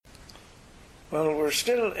Well, we're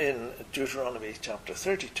still in Deuteronomy chapter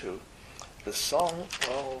 32, the Song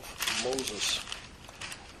of Moses,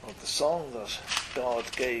 or the song that God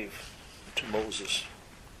gave to Moses.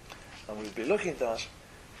 And we'll be looking at that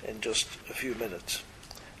in just a few minutes.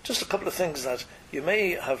 Just a couple of things that you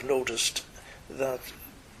may have noticed, that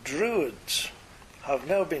Druids have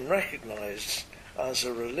now been recognised as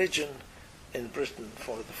a religion in Britain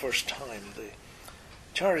for the first time. The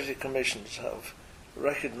charity commissions have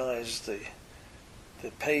recognised the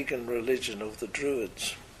pagan religion of the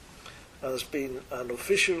Druids as being an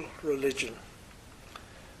official religion.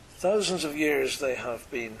 Thousands of years they have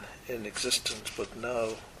been in existence, but now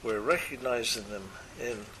we're recognising them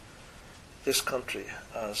in this country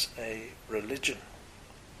as a religion.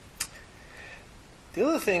 The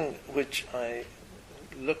other thing which I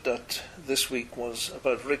looked at this week was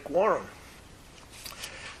about Rick Warren.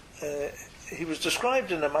 He was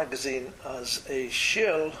described in a magazine as a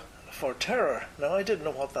shill for terror. Now, I didn't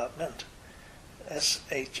know what that meant.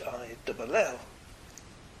 S-H-I-L-L.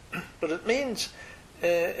 But it means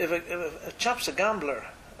if a chap's a gambler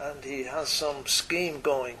and he has some scheme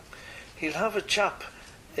going, he'll have a chap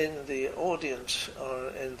in the audience or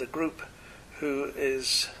in the group who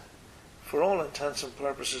is, for all intents and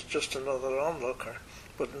purposes, just another onlooker,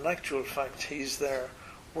 but in actual fact he's there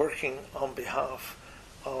working on behalf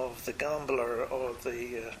of the gambler or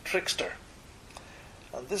the trickster.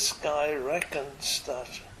 And this guy reckons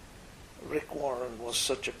that Rick Warren was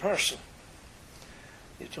such a person.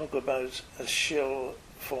 You talk about a shill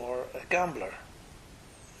for a gambler.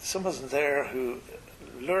 Someone there who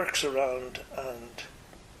lurks around and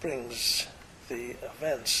brings the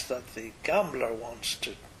events that the gambler wants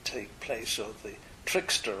to take place, or the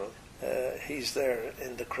trickster. He's there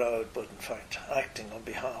in the crowd, but in fact acting on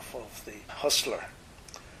behalf of the hustler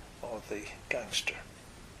or the gangster.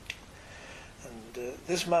 And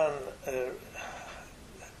this man,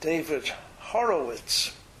 David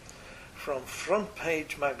Horowitz, from Front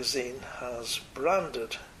Page magazine, has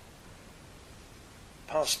branded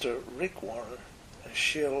Pastor Rick Warren a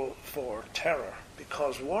shill for terror,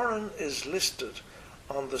 because Warren is listed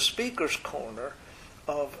on the speaker's corner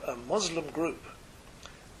of a Muslim group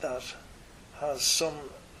that has some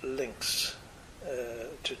links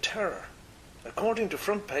to terror. According to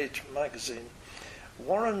Front Page magazine,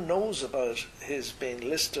 Warren knows about his being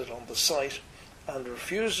listed on the site and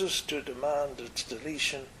refuses to demand its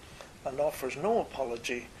deletion and offers no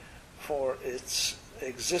apology for its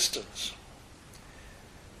existence.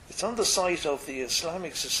 It's on the site of the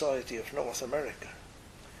Islamic Society of North America,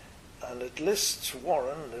 and it lists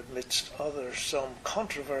Warren amidst other some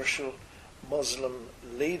controversial Muslim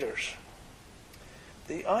leaders.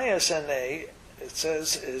 The ISNA, it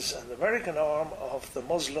says, is an American arm of the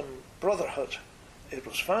Muslim Brotherhood. It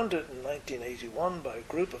was founded in 1981 by a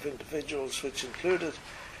group of individuals which included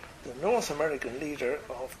the North American leader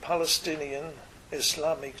of Palestinian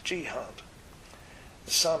Islamic Jihad,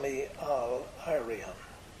 Sami al-Arian.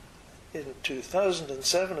 In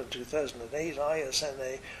 2007 and 2008,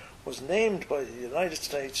 ISNA was named by the United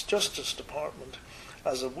States Justice Department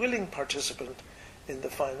as a willing participant in the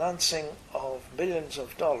financing of millions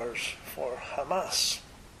of dollars for Hamas.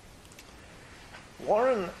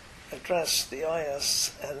 Warren addressed the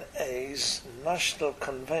ISNA's National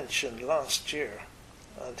Convention last year,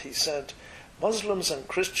 and he said, "Muslims and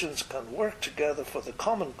Christians can work together for the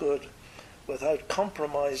common good without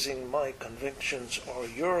compromising my convictions or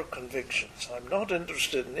your convictions. I'm not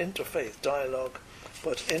interested in interfaith dialogue,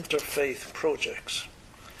 but interfaith projects,"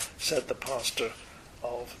 said the pastor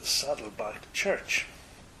of Saddleback Church.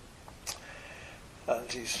 And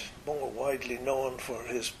he's more widely known for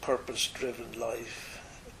his Purpose-Driven Life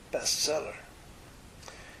bestseller.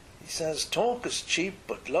 He says, "Talk is cheap,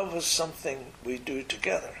 but love is something we do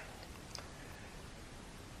together."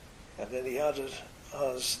 And then he added,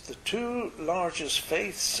 "As the two largest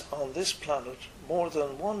faiths on this planet, more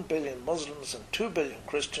than 1 billion Muslims and 2 billion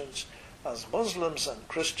Christians, as Muslims and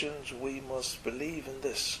Christians we must believe in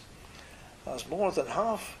this. As more than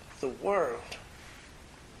half the world,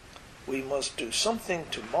 we must do something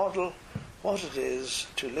to model what it is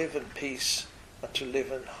to live in peace and to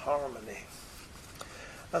live in harmony."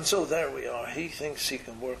 And so there we are. He thinks he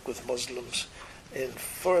can work with Muslims in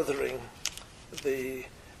furthering the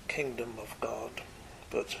kingdom of God,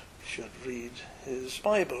 but should read his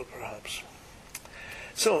Bible perhaps.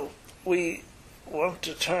 So we want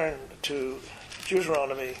to turn to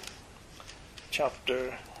Deuteronomy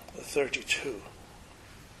chapter 32.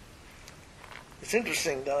 It's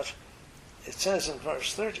interesting that it says in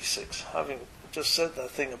verse 36, having just said that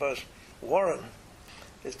thing about Warren,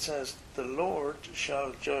 it says, "The Lord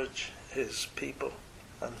shall judge his people."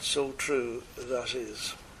 And so true that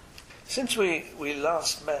is. Since we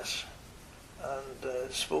last met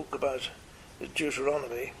and spoke about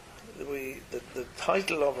Deuteronomy, the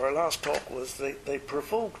title of our last talk was they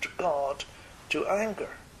provoked God to anger.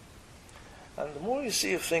 And the more you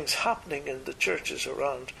see of things happening in the churches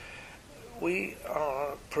around, we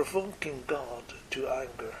are provoking God to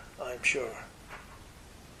anger, I'm sure.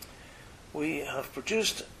 We have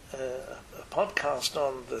produced a podcast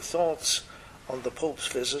on the thoughts on the Pope's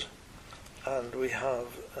visit, and we have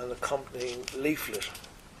an accompanying leaflet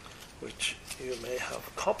which you may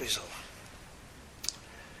have copies of.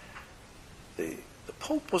 The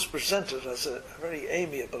Pope was presented as a very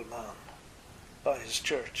amiable man by his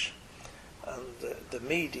church and the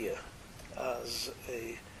media as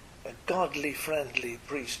a godly, friendly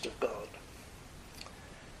priest of God.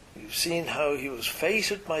 You've seen how he was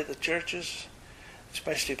feted by the churches,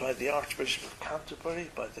 especially by the Archbishop of Canterbury,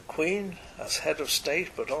 by the Queen as head of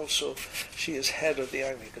state, but also she is head of the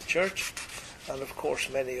Anglican Church, and of course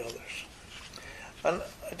many others. And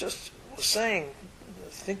I just was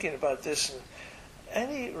thinking about this, and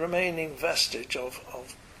any remaining vestige of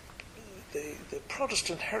the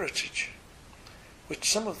Protestant heritage which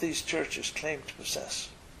some of these churches claim to possess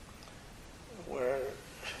were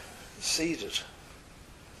ceded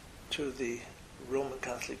to the Roman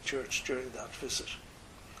Catholic Church during that visit.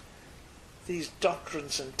 These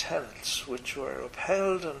doctrines and tenets, which were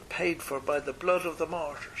upheld and paid for by the blood of the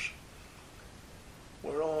martyrs,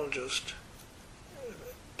 were all just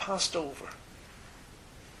passed over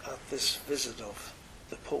at this visit of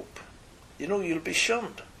the Pope. You know, you'll be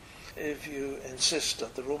shunned if you insist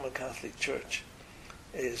that the Roman Catholic Church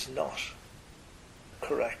is not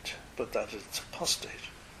correct, but that it's apostate.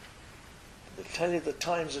 They'll tell you that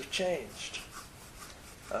times have changed.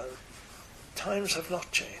 Times have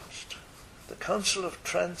not changed. The Council of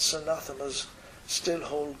Trent's anathemas still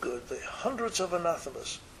hold good. The hundreds of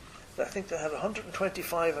anathemas, I think they had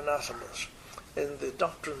 125 anathemas in the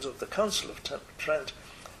doctrines of the Council of Trent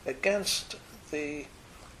against the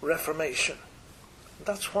Reformation.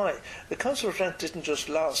 That's why the Council of Trent didn't just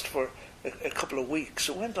last for a couple of weeks.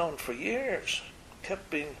 It went on for years, kept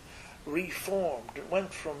being reformed. It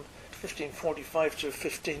went from 1545 to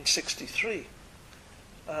 1563,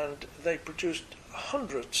 and they produced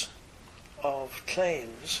hundreds of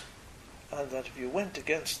claims, and that if you went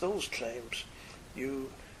against those claims,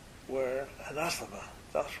 you were anathema.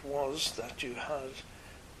 That was that you had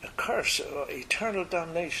a curse, or eternal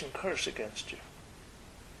damnation curse against you.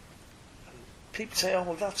 And people say, oh,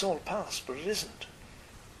 well, that's all past, but it isn't.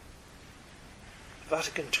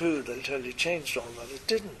 Vatican II, they'll tell you, changed all that. It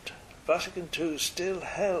didn't. Vatican II still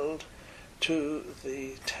held to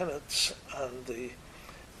the tenets and the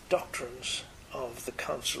doctrines of the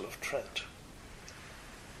Council of Trent.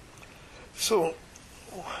 So,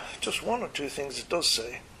 just one or two things it does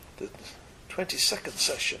say. The 22nd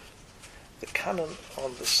session, the canon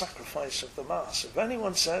on the sacrifice of the Mass. If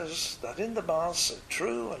anyone says that in the Mass a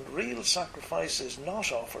true and real sacrifice is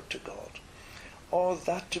not offered to God, or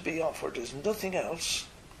that to be offered is nothing else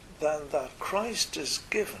than that Christ is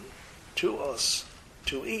given to us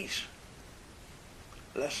to eat,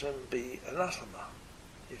 let him be anathema.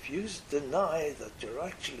 If you deny that you're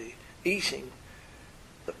actually eating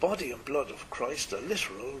the body and blood of Christ, the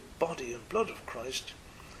literal body and blood of Christ,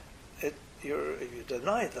 if you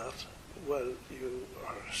deny that, well, you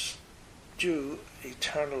are due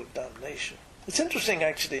eternal damnation. It's interesting,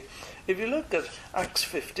 actually, if you look at Acts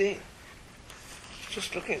 15,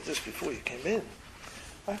 just looking at this before you came in,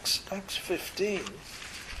 Acts 15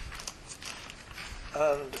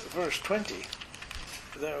 and verse 20,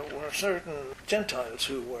 there were certain Gentiles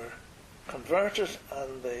who were converted,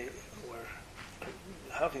 and they were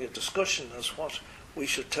having a discussion as what we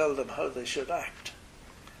should tell them how they should act.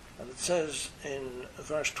 And it says in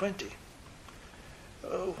verse 20,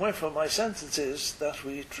 wherefore my sentence is that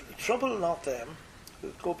we trouble not them,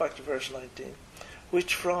 go back to verse 19,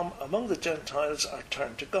 which from among the Gentiles are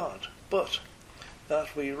turned to God, but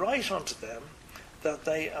that we write unto them that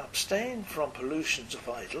they abstain from pollutions of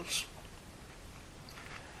idols,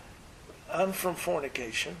 and from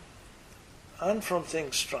fornication, and from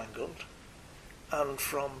things strangled, and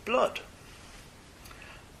from blood.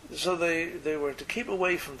 So they were to keep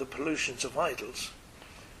away from the pollutions of idols.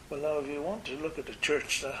 Well, now, if you want to look at a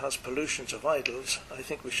church that has pollutions of idols, I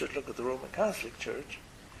think we should look at the Roman Catholic Church.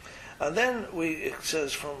 And then it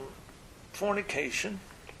says from fornication.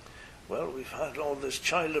 Well, we've had all this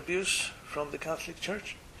child abuse from the Catholic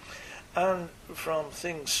Church, and from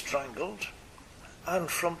things strangled, and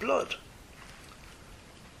from blood.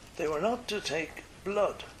 They were not to take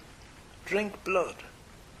blood, drink blood.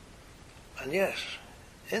 And yet,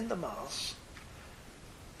 in the Mass,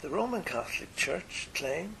 the Roman Catholic Church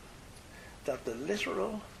claim that the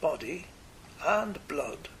literal body and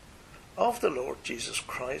blood of the Lord Jesus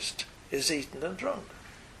Christ is eaten and drunk.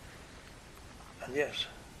 And yet,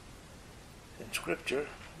 in Scripture,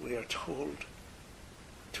 we are told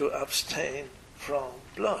to abstain from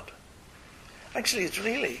blood. Actually, it's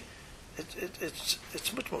really,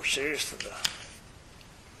 it's much more serious than that.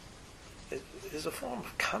 It is a form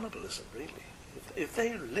of cannibalism, really. If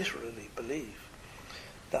they literally believe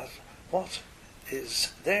that what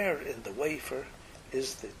is there in the wafer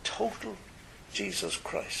is the total Jesus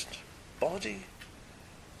Christ, body,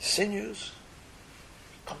 sinews,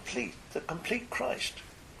 the complete Christ,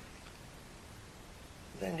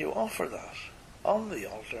 then you offer that on the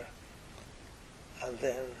altar and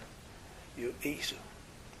then you eat.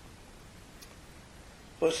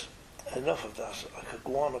 But enough of that. I could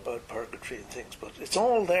go on about purgatory and things, but it's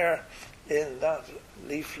all there in that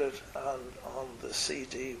leaflet and on the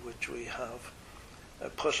CD which we have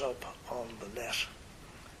put up on the net.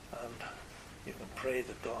 And you can pray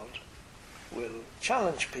that God will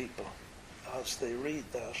challenge people as they read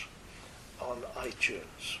that on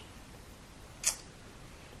iTunes.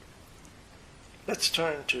 Let's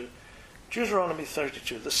turn to Deuteronomy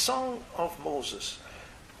 32, the Song of Moses.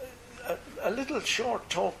 A little short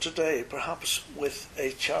talk today, perhaps with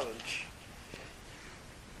a challenge.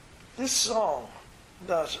 This song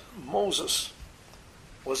that Moses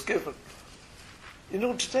was given,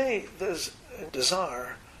 today there's a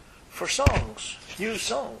desire for songs, new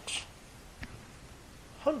songs.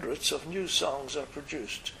 Hundreds of new songs are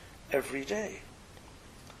produced every day.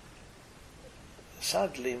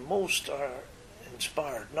 Sadly, most are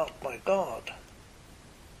inspired not by God,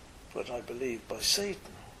 but I believe by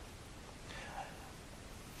Satan.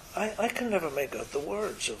 I can never make out the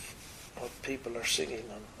words of what people are singing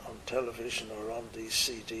on television or on these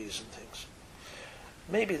CDs and things.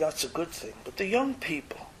 Maybe that's a good thing, but our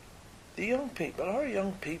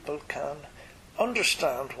young people can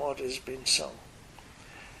understand what is being sung.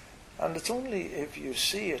 And it's only if you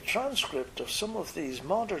see a transcript of some of these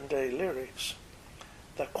modern day lyrics,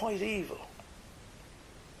 they're quite evil.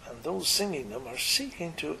 And those singing them are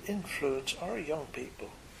seeking to influence our young people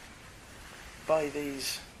by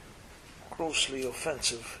these grossly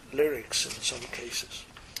offensive lyrics in some cases.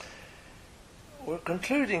 We're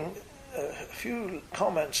concluding a few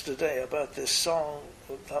comments today about this song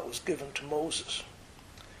that was given to Moses,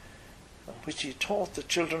 which he taught the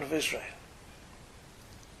children of Israel.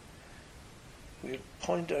 We'll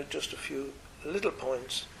point out just a few little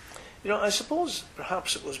points. I suppose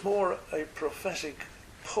perhaps it was more a prophetic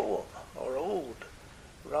poem or ode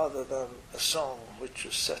rather than a song which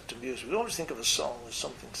was set to music. We always think of a song as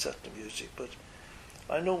something set to music, but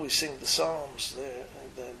I know we sing the Psalms.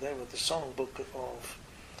 They were the songbook of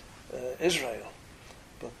Israel,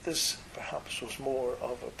 but this perhaps was more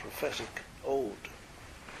of a prophetic ode.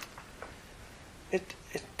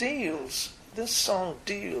 This song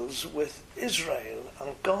deals with Israel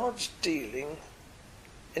and God's dealing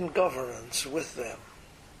in governance with them.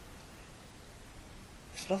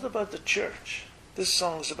 It's not about the church. This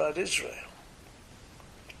song's about Israel.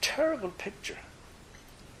 A terrible picture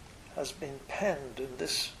has been penned in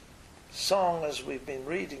this song as we've been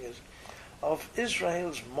reading it of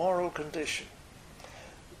Israel's moral condition,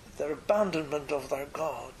 their abandonment of their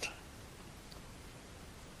God,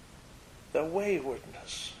 their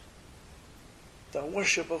waywardness, their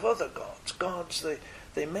worship of other gods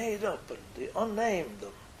they made up and they unnamed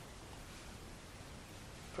them.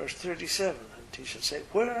 Verse 37, and he shall say,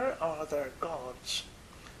 where are their gods,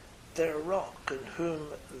 their rock in whom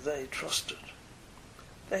they trusted?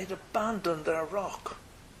 They had abandoned their rock,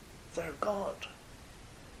 their God.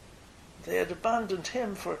 They had abandoned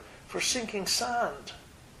him for sinking sand.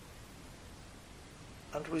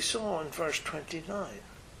 And we saw in verse 29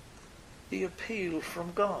 the appeal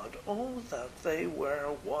from God. Oh, that they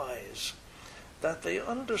were wise, that they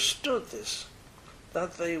understood this,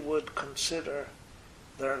 that they would consider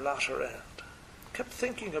their latter end. Kept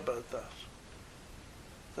thinking about that.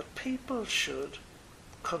 That people should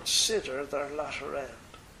consider their latter end.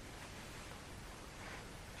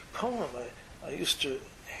 A poem I used to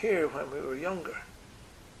hear when we were younger.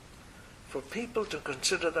 For people to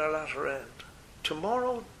consider their latter end.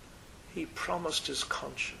 Tomorrow he promised his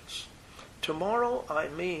conscience. Tomorrow I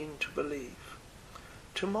mean to believe.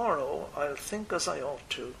 Tomorrow I'll think as I ought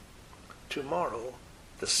to. Tomorrow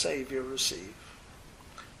the Saviour receive.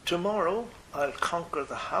 Tomorrow I'll conquer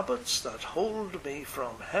the habits that hold me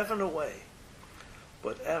from heaven away.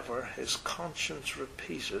 But ever his conscience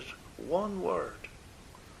repeated one word,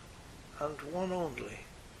 and one only,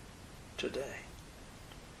 today.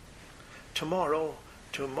 tomorrow,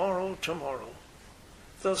 tomorrow, tomorrow.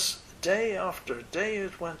 Thus day after day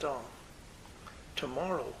it went on.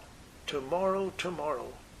 Tomorrow, tomorrow,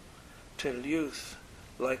 tomorrow, till youth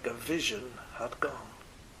like a vision had gone.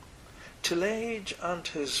 Till age and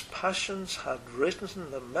his passions had written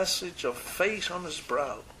the message of fate on his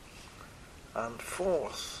brow, and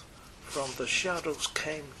forth from the shadows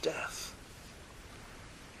came death,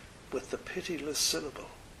 with the pitiless syllable,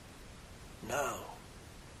 now,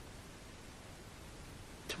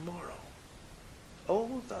 tomorrow.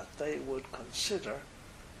 Oh, that they would consider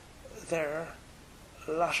their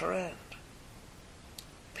latter end.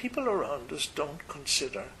 People around us don't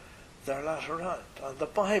consider their latter end, and the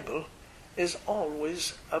Bible is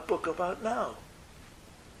always a book about now.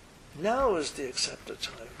 Now is the accepted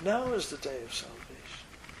time. Now is the day of salvation.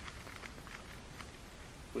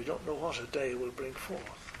 We don't know what a day will bring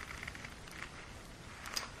forth.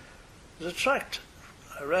 There's a tract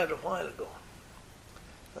I read a while ago,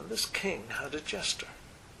 and this king had a jester.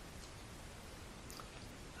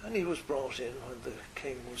 And he was brought in when the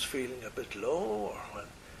king was feeling a bit low, or when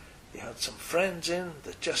he had some friends in.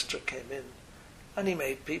 The jester came in, and he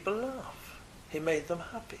made people laugh. He made them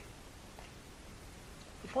happy.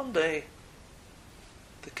 But one day,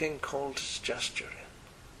 the king called his jester in,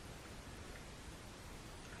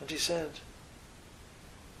 and he said,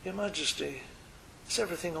 "Your Majesty, is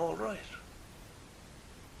everything all right?"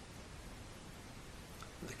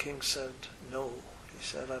 And the king said, "No," he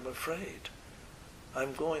said, "I'm afraid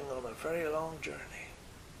I'm going on a very long journey,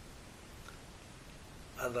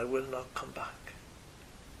 and I will not come back."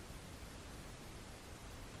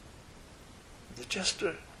 The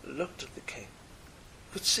jester looked at the king,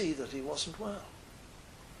 could see that he wasn't well.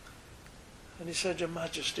 And he said, "Your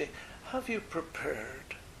Majesty, have you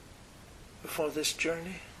prepared for this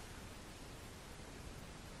journey?"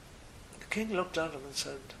 The king looked at him and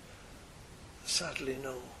said, "Sadly,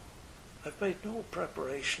 no. I've made no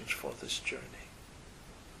preparations for this journey."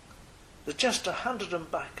 The jester handed him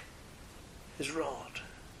back his rod,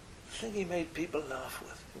 the thing he made people laugh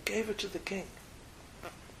with, and gave it to the king.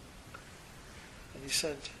 And he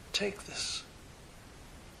said, "Take this,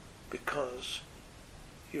 because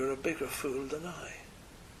you're a bigger fool than I.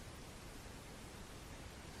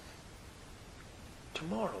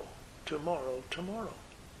 Tomorrow, tomorrow, tomorrow."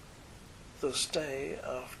 Thus day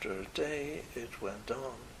after day it went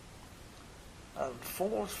on, and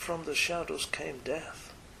forth from the shadows came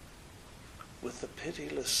death, with the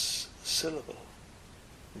pitiless syllable,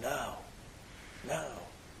 now, now.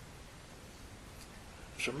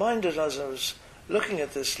 I was reminded as I was looking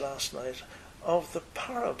at this last night of the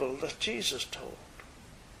parable that Jesus told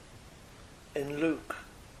in Luke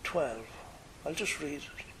 12. I'll just read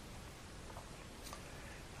it.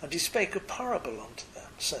 "And he spake a parable unto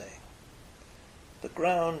them, saying, The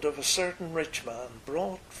ground of a certain rich man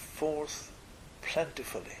brought forth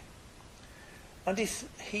plentifully. And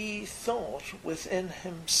he thought within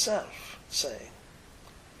himself, saying,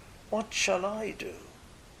 What shall I do?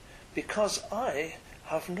 Because I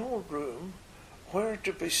have no room where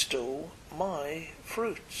to bestow my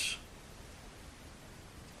fruits.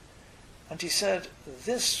 And he said,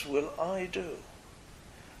 This will I do.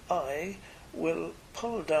 I will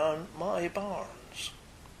pull down my barns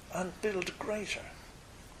and build greater,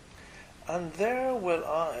 and there will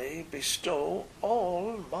I bestow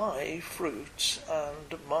all my fruits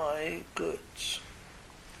and my goods.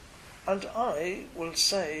 And I will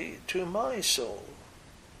say to my soul,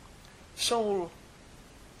 Soul,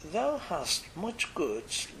 thou hast much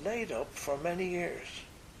goods laid up for many years.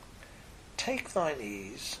 Take thine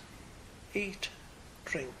ease, eat,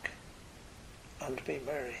 drink, and be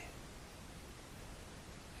merry."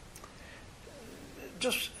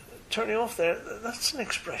 Just turning off there, that's an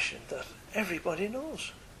expression that everybody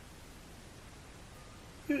knows.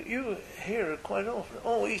 You hear it quite often.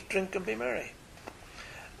 Oh, eat, drink, and be merry.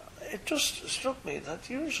 It just struck me that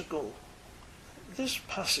years ago, this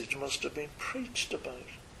passage must have been preached about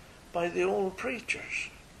by the old preachers,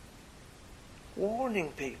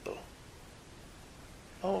 warning people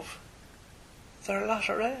of their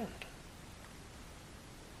latter end.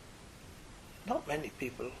 Not many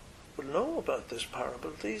people will know about this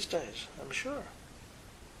parable these days, I'm sure.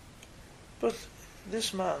 But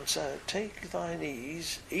this man said, Take thine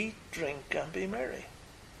ease, eat, drink, and be merry.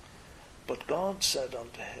 But God said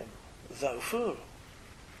unto him, Thou fool,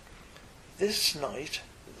 this night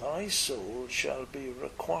thy soul shall be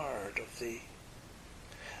required of thee.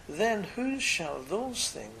 Then whose shall those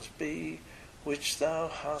things be which thou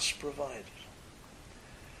hast provided?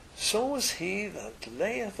 So is he that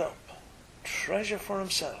layeth up treasure for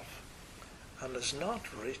himself, and is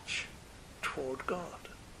not rich toward God.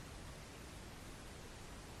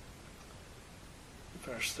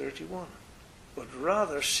 Verse 31. But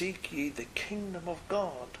rather seek ye the kingdom of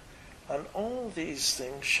God, and all these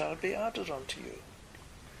things shall be added unto you.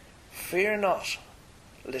 Fear not,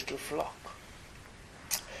 little flock.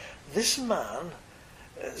 This man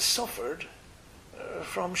suffered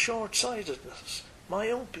from short-sightedness,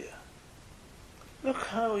 myopia. Look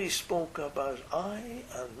how he spoke about I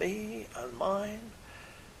and me and mine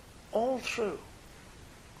all through.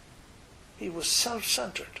 He was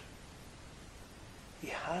self-centered. He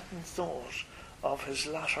hadn't thought of his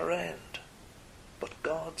latter end. But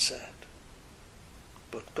God said.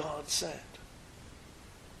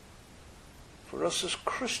 For us as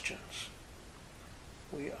Christians,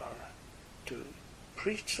 we are to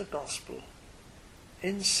preach the gospel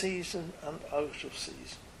in season and out of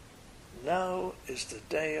season. Now is the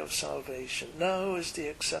day of salvation. Now is the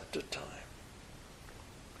accepted time.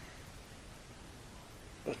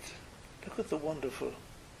 But look at the wonderful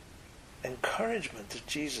encouragement that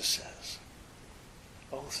Jesus says.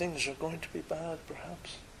 All things are going to be bad,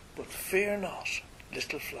 perhaps, but fear not,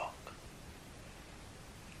 little flock.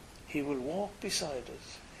 He will walk beside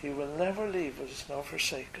us. He will never leave us nor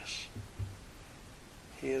forsake us.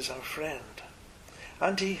 He is our friend.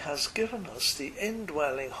 And he has given us the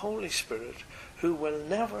indwelling Holy Spirit, who will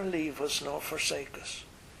never leave us nor forsake us.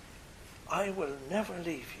 I will never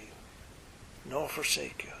leave you nor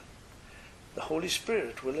forsake you. The Holy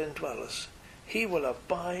Spirit will indwell us. He will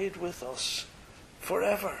abide with us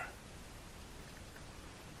forever.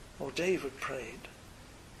 Oh, David prayed,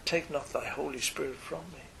 take not thy Holy Spirit from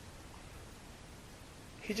me.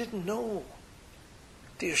 He didn't know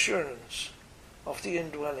the assurance of the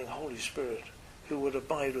indwelling Holy Spirit who would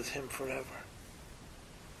abide with him forever.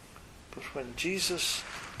 But when Jesus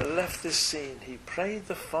left this scene, he prayed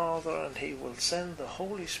the Father, and he will send the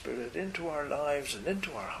Holy Spirit into our lives and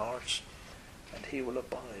into our hearts, and he will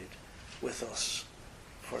abide with us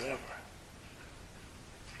forever.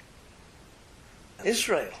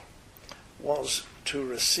 Israel was to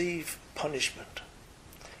receive punishment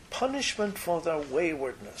for their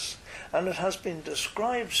waywardness, and it has been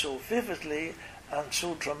described so vividly and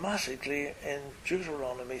so dramatically in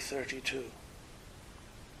Deuteronomy 32.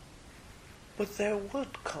 But there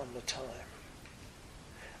would come a time,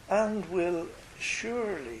 and will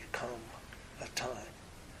surely come a time,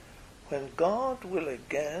 when God will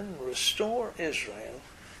again restore Israel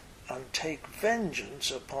and take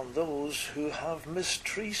vengeance upon those who have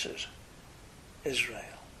mistreated Israel.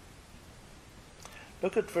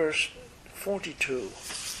 Look at verse 42.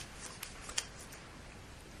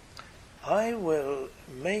 I will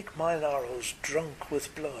make mine arrows drunk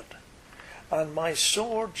with blood, and my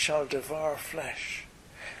sword shall devour flesh,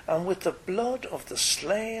 and with the blood of the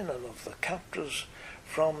slain and of the captives,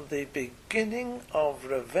 from the beginning of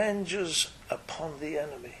revenges upon the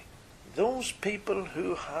enemy. Those people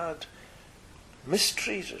who had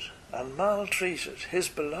mistreated and maltreated his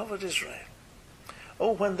beloved Israel.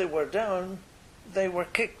 Oh, when they were down, they were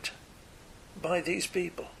kicked by these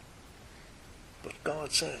people. But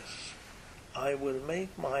God says, I will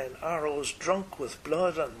make mine arrows drunk with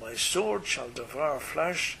blood, and my sword shall devour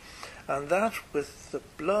flesh, and that with the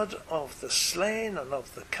blood of the slain and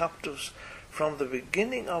of the captives, from the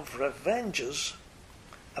beginning of revenges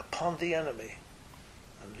upon the enemy.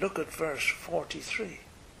 And look at verse 43.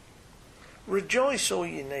 Rejoice, O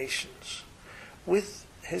ye nations, with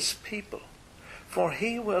his people, for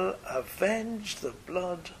he will avenge the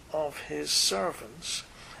blood of his servants,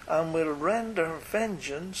 and will render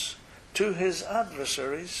vengeance to his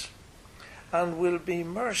adversaries, and will be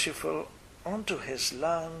merciful unto his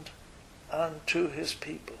land and to his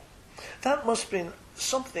people. That must have been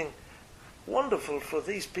something wonderful for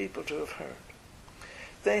these people to have heard.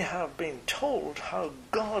 They have been told how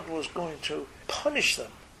God was going to punish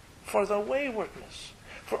them for their waywardness,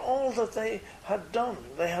 for all that they had done.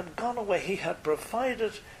 They had gone away. He had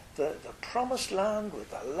provided the promised land,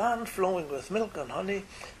 with a land flowing with milk and honey.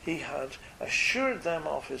 He had assured them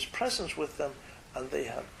of his presence with them, and they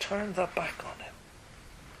had turned their back on him.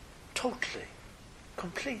 Totally,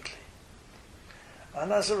 completely.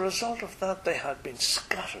 And as a result of that, they had been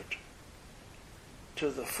scattered to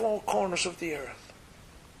the four corners of the earth.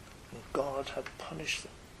 And God had punished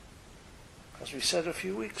them. As we said a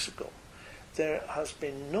few weeks ago, there has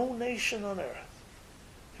been no nation on earth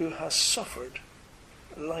who has suffered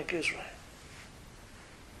like Israel,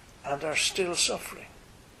 and are still suffering.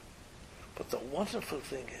 But the wonderful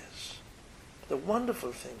thing is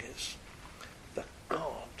that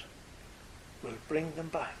God will bring them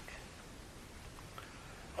back.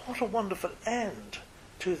 What a wonderful end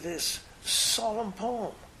to this solemn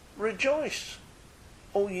poem. Rejoice,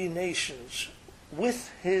 O ye nations,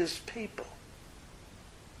 with his people.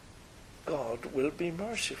 God will be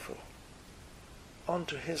merciful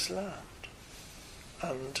unto his land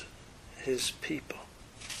and his people.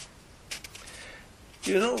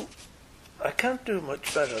 You know, I can't do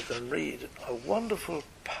much better than read a wonderful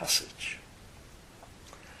passage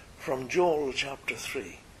from Joel chapter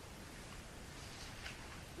 3.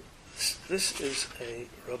 This is a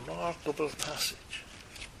remarkable passage.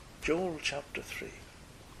 Joel chapter 3.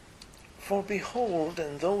 For behold,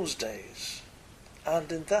 in those days,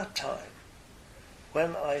 and in that time,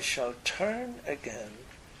 when I shall turn again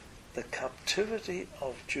the captivity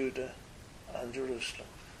of Judah and Jerusalem.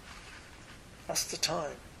 That's the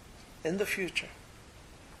time, in the future,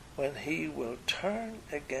 when he will turn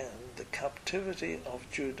again the captivity of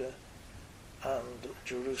Judah and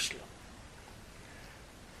Jerusalem.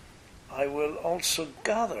 I will also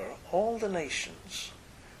gather all the nations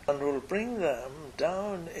and will bring them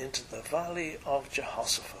down into the valley of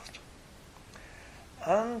Jehoshaphat.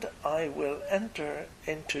 And I will enter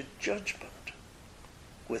into judgment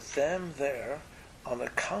with them there on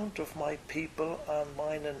account of my people and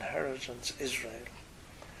mine inheritance Israel,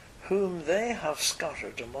 whom they have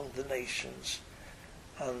scattered among the nations,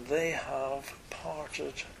 and they have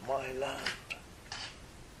parted my land.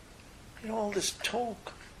 You know, all this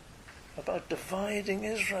talk about dividing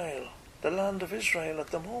Israel, the land of Israel at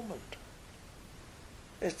the moment,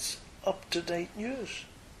 it's up-to-date news.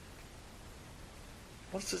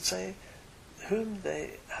 What's it say? Whom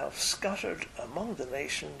they have scattered among the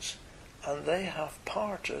nations, and they have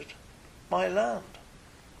parted my land.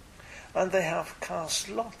 And they have cast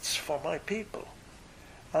lots for my people,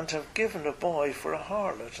 and have given a boy for a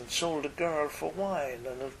harlot, and sold a girl for wine,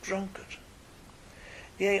 and have drunk it.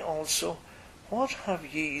 Yea, also, what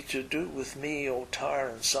have ye to do with me, O Tyre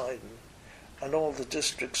and Sidon, and all the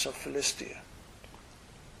districts of Philistia?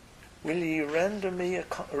 Will ye render me a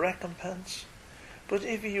recompense? But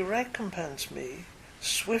if ye recompense me,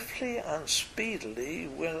 swiftly and speedily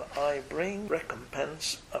will I bring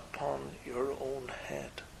recompense upon your own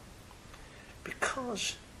head.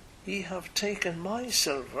 Because ye have taken my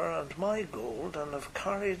silver and my gold, and have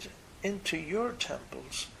carried into your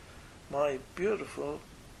temples my beautiful,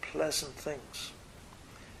 pleasant things.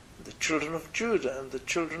 The children of Judah and the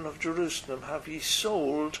children of Jerusalem have ye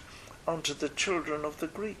sold unto the children of the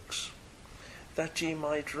Greeks, that ye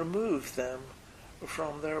might remove them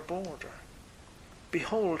from their border.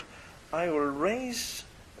 Behold, I will raise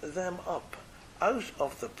them up out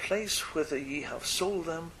of the place whither ye have sold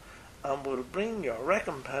them, and will bring your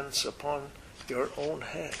recompense upon your own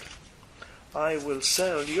head. I will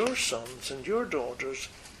sell your sons and your daughters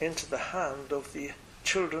into the hand of the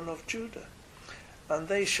children of Judah, and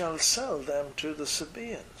they shall sell them to the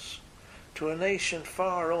Sabaeans, to a nation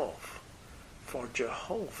far off, for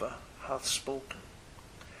Jehovah hath spoken.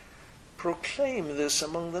 Proclaim this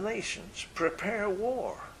among the nations, prepare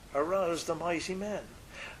war, arouse the mighty men.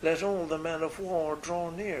 Let all the men of war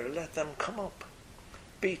draw near, let them come up.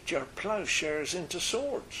 Beat your plowshares into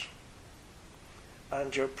swords,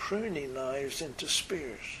 and your pruning knives into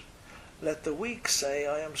spears. Let the weak say,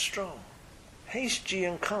 I am strong. Haste ye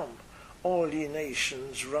and come, all ye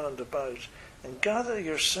nations round about, and gather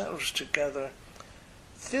yourselves together.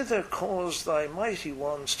 Thither cause thy mighty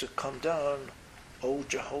ones to come down, O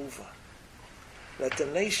Jehovah. Let the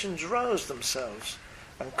nations rouse themselves,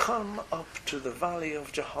 and come up to the valley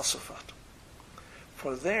of Jehoshaphat.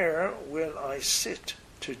 For there will I sit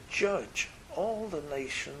to judge all the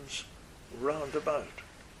nations round about.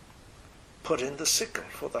 Put in the sickle,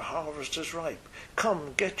 for the harvest is ripe.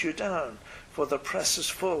 Come, get you down, for the press is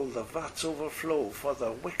full, the vats overflow, for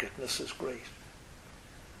the wickedness is great.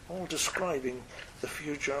 All describing the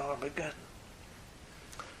future Armageddon.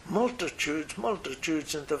 Multitudes,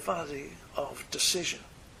 multitudes in the valley of decision,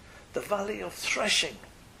 the valley of threshing.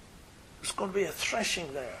 There's going to be a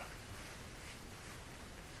threshing there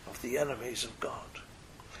of the enemies of God.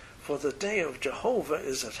 For the day of Jehovah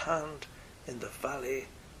is at hand in the valley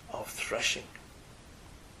of threshing.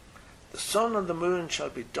 The sun and the moon shall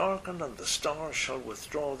be darkened, and the stars shall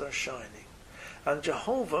withdraw their shining. And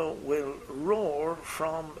Jehovah will roar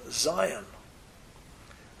from Zion,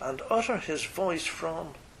 and utter his voice from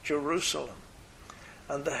Jerusalem.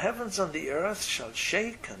 And the heavens and the earth shall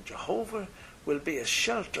shake, and Jehovah will be a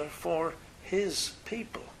shelter for his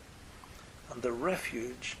people, and the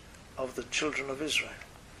refuge of the children of Israel.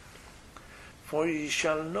 For ye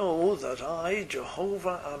shall know that I,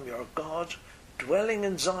 Jehovah, am your God, dwelling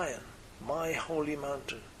in Zion, my holy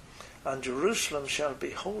mountain. And Jerusalem shall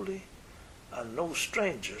be holy, and no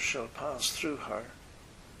stranger shall pass through her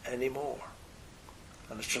any more.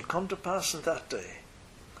 And it shall come to pass in that day,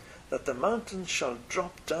 that the mountains shall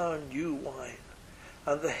drop down new wine,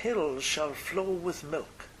 and the hills shall flow with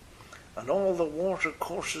milk, and all the water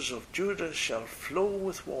courses of Judah shall flow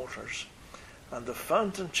with waters, and the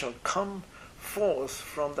fountain shall come forth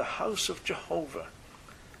from the house of Jehovah,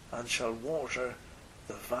 and shall water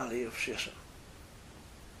the valley of Shittim.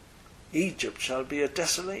 Egypt shall be a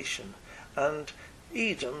desolation, and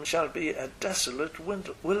Edom shall be a desolate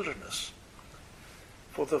wilderness,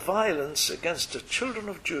 for the violence against the children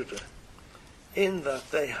of Judah, in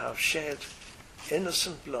that they have shed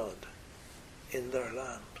innocent blood in their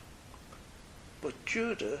land. But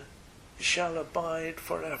Judah shall abide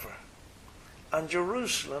forever, and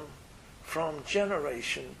Jerusalem from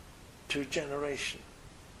generation to generation.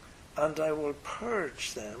 And I will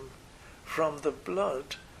purge them from the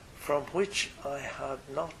blood from which I had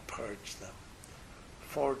not purged them,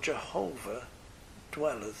 for Jehovah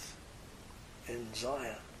dwelleth in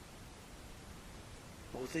Zion.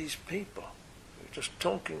 Oh, these people. We were just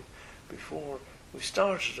talking before we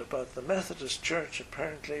started about the Methodist Church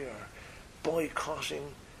apparently are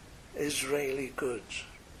boycotting Israeli goods.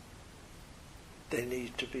 They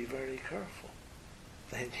need to be very careful.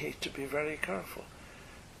 They need to be very careful.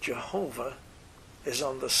 Jehovah is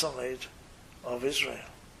on the side of Israel.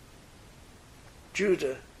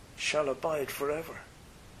 Judah shall abide forever,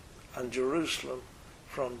 and Jerusalem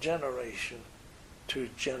from generation to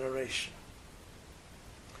generation.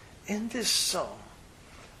 In this song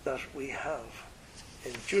that we have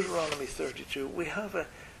in Deuteronomy 32, we have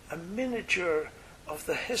a miniature of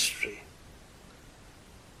the history,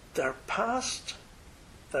 their past,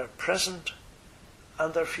 their present,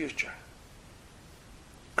 and their future.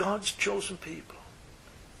 God's chosen people,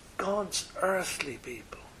 God's earthly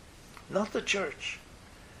people, not the church.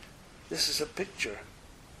 This is a picture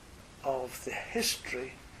of the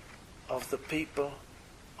history of the people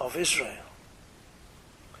of Israel.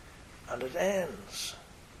 And it ends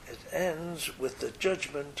with the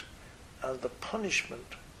judgment and the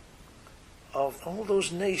punishment of all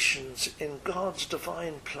those nations in God's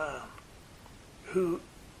divine plan who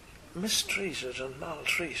mistreated and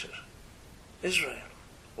maltreated Israel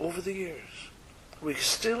over the years. We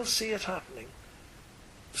still see it happening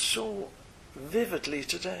so vividly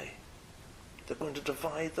today. They're going to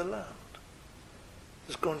divide the land.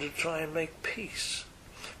 They're going to try and make peace.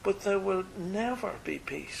 But there will never be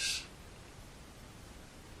peace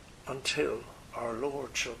until our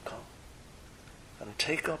Lord shall come and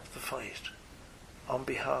take up the fight on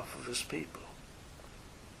behalf of his people.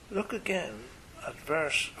 Look again at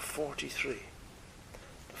verse 43,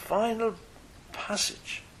 the final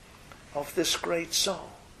passage of this great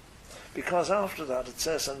song. Because after that it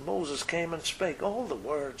says, and Moses came and spake all the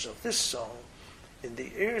words of this song in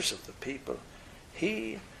the ears of the people,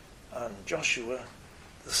 he and Joshua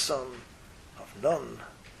the son of Nun.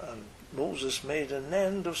 And Moses made an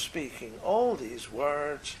end of speaking all these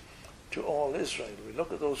words to all Israel. We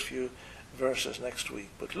look at those few verses next week.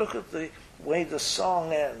 But look at the way the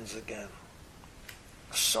song ends again.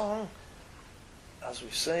 A song, as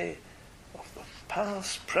we say, of the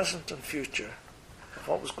past, present and future of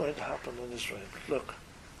what was going to happen in Israel. But look,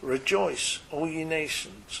 rejoice, O ye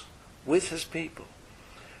nations, with his people,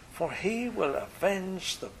 for he will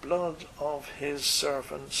avenge the blood of his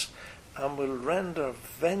servants and will render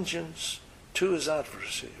vengeance to his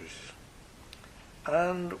adversaries,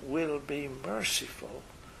 and will be merciful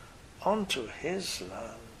unto his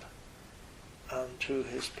land and to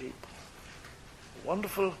his people. A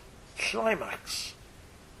wonderful climax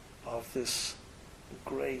of this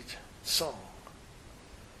great song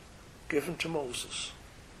given to Moses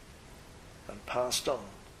and passed on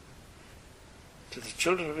to the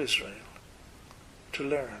children of Israel to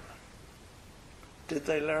learn. Did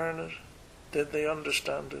they learn it? Did they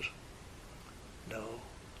understand it? No.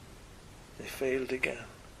 They failed again.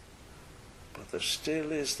 But there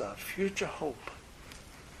still is that future hope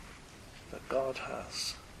that God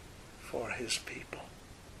has for his people.